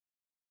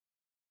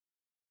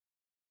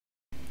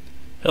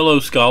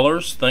Hello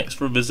scholars, thanks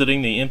for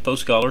visiting the Info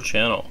Scholar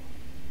channel.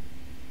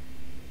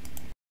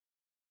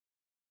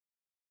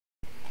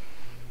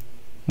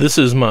 This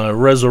is my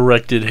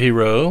resurrected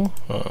hero.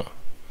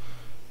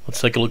 Let's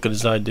take a look at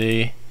his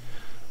ID.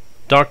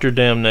 Dr.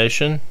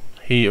 Damnation.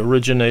 He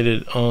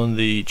originated on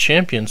the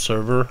Champion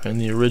server in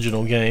the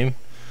original game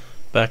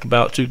back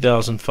about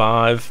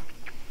 2005.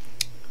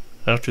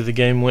 After the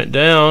game went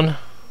down,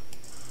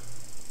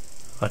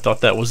 I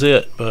thought that was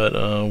it, but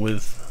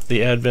with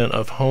the advent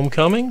of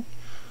Homecoming,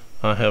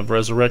 I have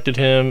resurrected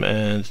him,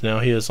 and now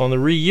he is on the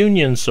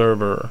Reunion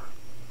server.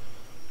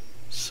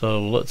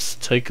 So let's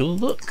take a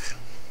look.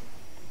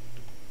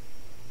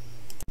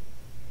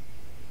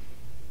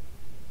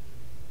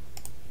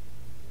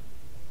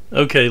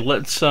 Okay,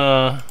 let's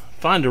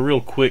find a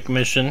real quick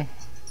mission.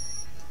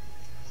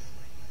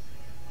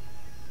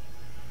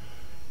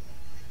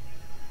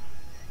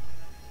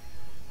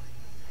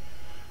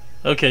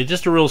 Okay,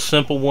 just a real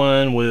simple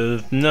one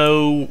with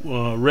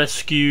no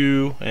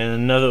rescue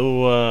and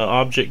no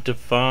object to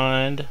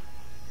find.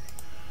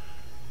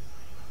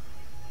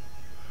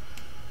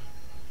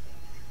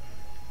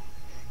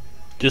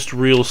 Just a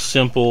real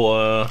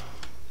simple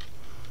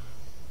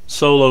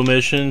solo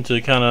mission to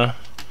kind of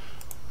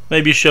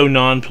maybe show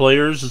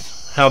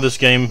non-players how this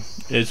game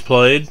is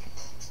played,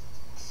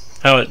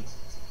 how it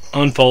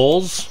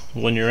unfolds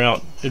when you're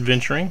out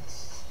adventuring.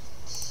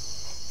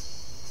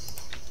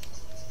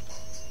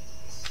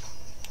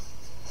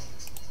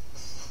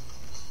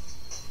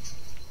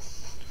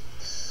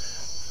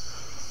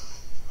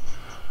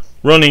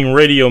 Running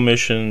radio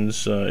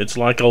missions, it's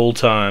like old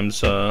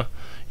times.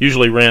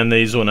 Usually ran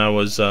these when I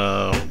was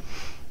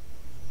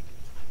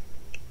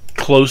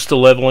close to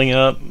leveling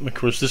up. Of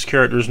course, this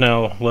character is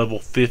now level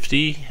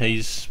 50.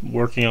 He's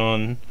working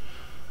on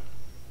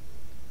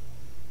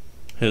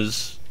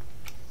his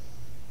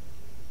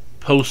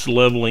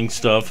post-leveling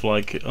stuff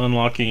like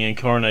unlocking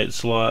incarnate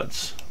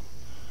slots.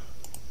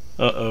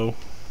 Uh-oh.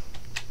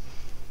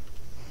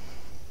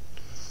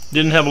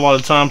 Didn't have a lot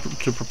of time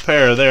to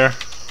prepare there.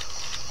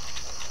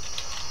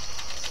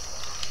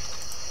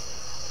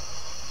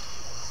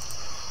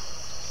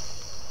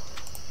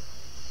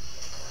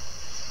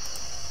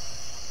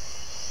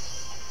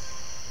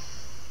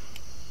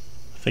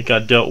 I think I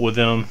dealt with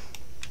them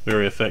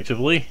very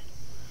effectively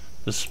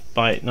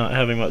despite not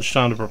having much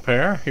time to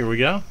prepare. Here we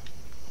go.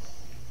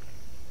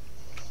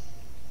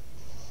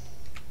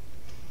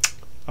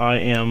 I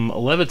am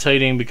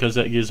levitating because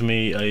that gives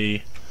me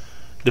a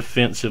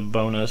defensive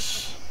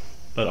bonus,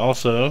 but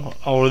also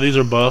all of these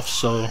are buffs,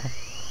 so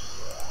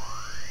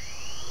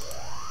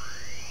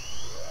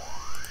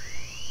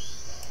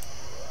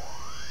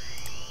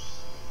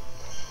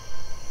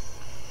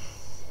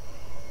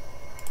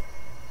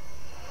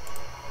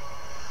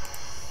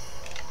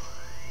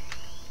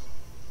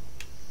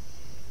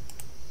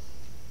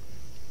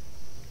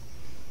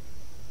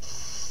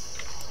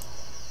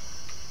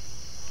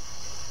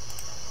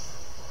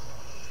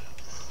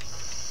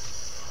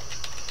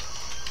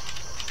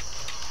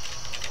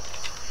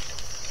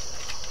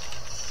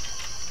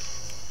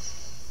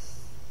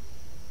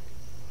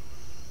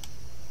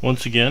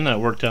once again, that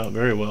worked out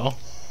very well.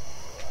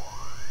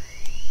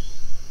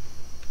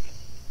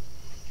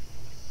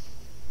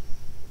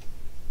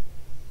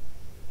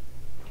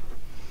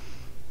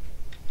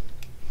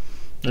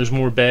 There's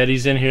more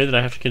baddies in here that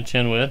I have to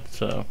contend with,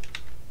 so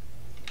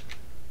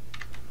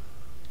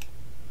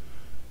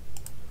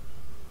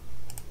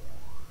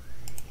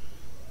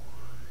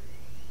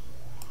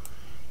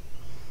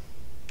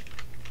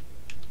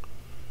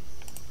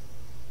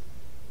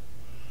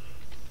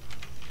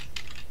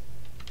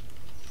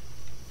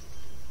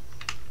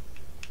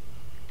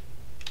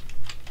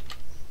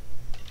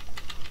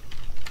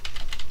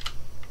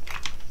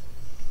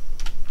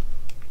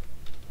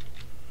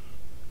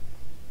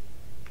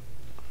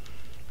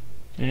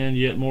and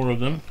yet more of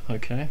them.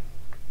 Okay.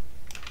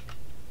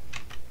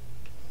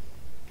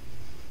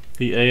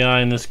 The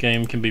AI in this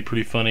game can be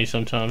pretty funny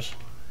sometimes.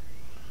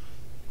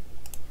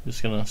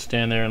 Just gonna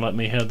stand there and let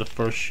me have the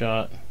first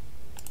shot,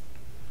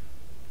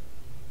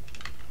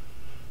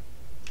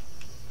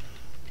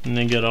 and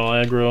then get all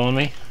aggro on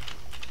me.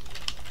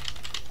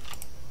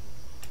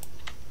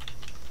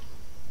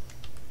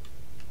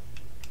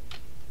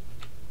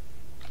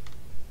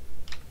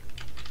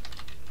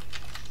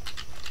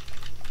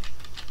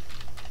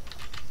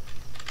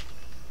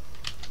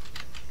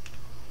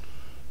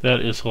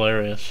 That is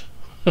hilarious.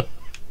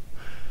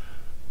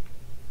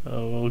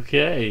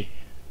 Okay.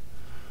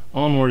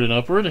 Onward and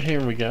upward.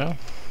 Here we go.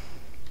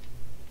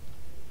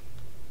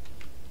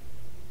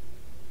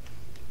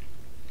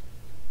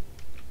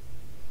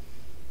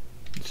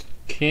 Just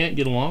can't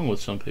get along with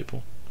some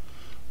people.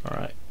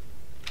 Alright.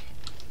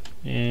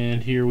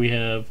 And here we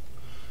have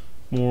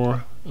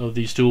more of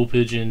these stool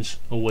pigeons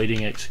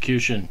awaiting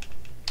execution.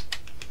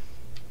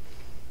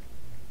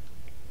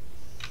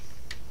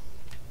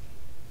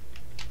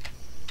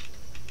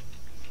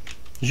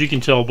 As you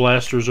can tell,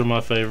 blasters are my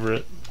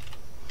favorite,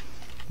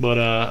 but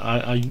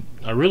I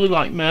really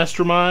like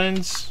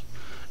masterminds,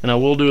 and I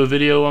will do a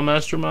video on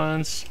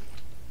masterminds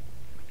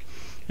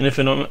And if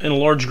in a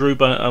large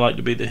group, I like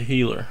to be the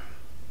healer,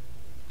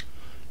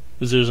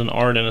 because there's an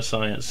art and a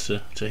science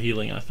to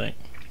healing, I think.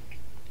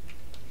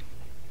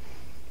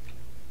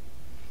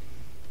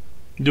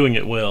 Doing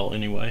it well,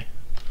 anyway.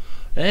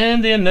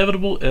 And the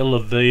inevitable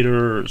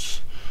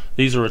elevators.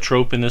 These are a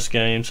trope in this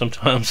game.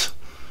 Sometimes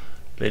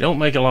they don't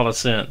make a lot of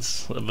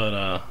sense,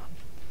 but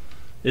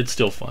it's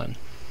still fun.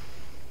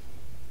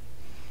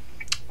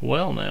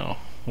 Well, now,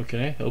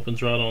 okay,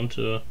 opens right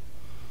onto a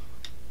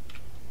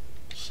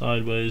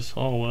sideways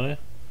hallway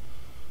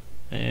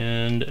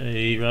and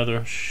a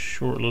rather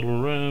short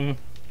little room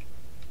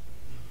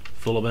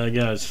full of bad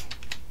guys.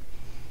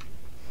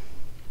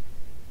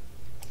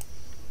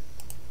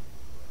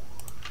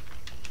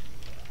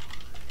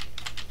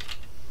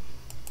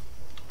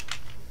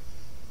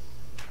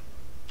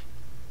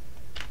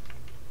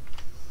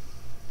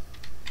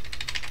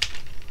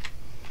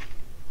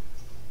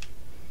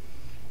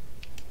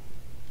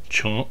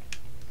 Chomp.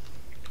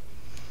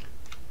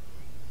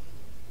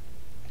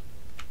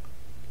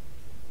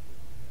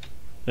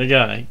 That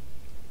guy,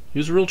 he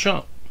was a real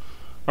chump.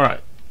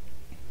 Alright.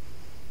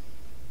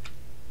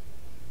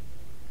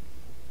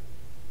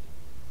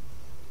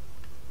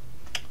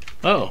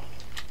 Oh.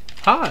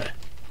 Hi.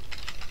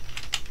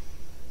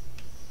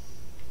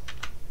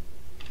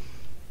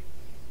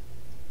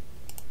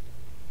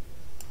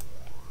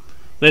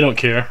 They don't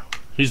care.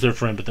 He's their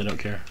friend, but they don't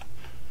care.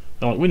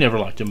 We never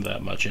liked him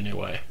that much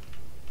anyway.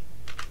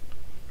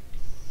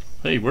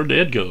 Hey, where'd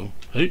Ed go?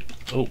 Hey,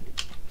 oh.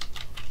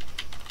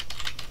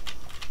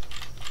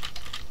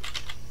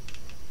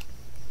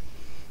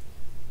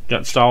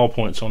 Got style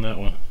points on that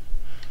one.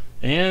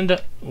 And,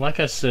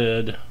 like I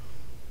said,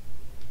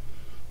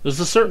 there's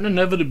a certain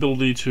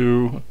inevitability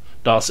to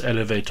das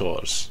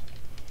Elevators.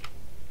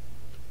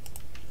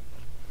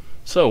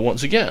 So,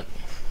 once again,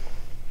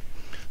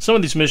 some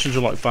of these missions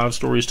are like 5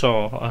 stories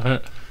tall,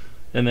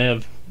 and they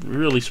have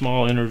really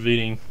small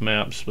intervening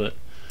maps, but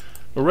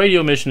a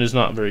radio mission is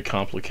not very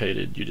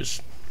complicated. You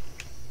just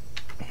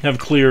have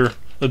clear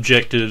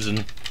objectives,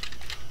 and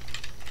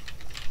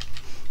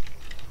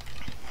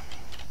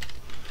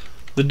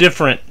the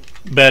different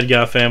bad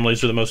guy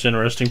families are the most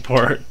interesting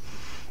part.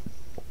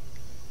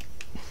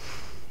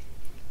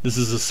 This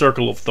is a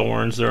Circle of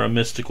Thorns. They're a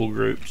mystical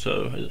group,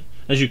 so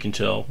as you can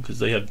tell, because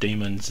they have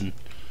demons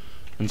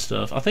and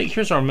stuff. I think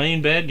here's our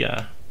main bad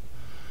guy.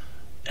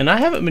 And I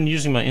haven't been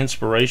using my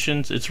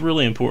inspirations. It's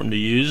really important to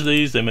use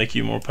these. They make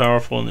you more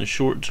powerful in the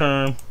short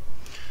term.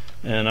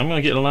 And I'm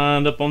going to get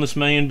lined up on this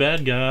main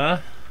bad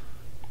guy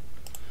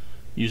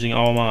using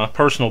all my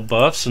personal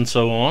buffs and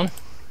so on,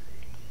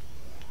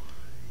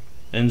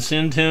 and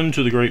send him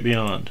to the great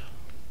beyond.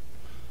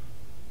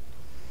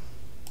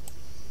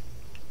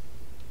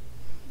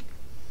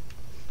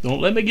 Don't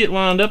let me get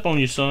lined up on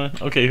you, son.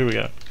 Okay, here we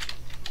go.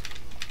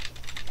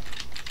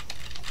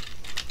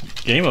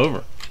 Game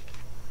over.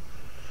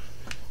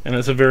 And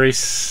that's a very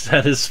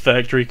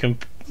satisfactory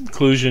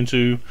conclusion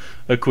to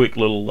a quick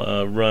little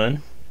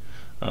run.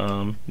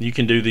 You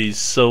can do these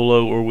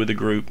solo or with a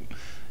group,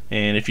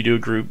 and if you do a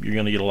group, you're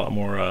going to get a lot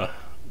more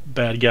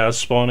bad guys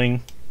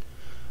spawning.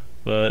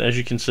 But as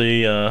you can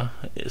see,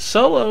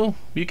 solo,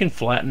 you can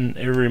flatten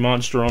every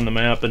monster on the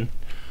map, and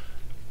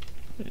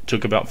it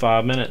took about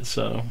 5 minutes.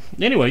 So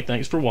anyway,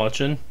 thanks for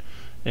watching,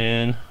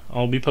 and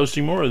I'll be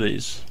posting more of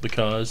these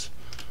because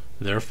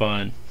they're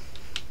fun.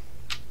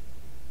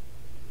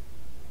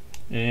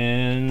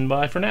 And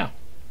bye for now.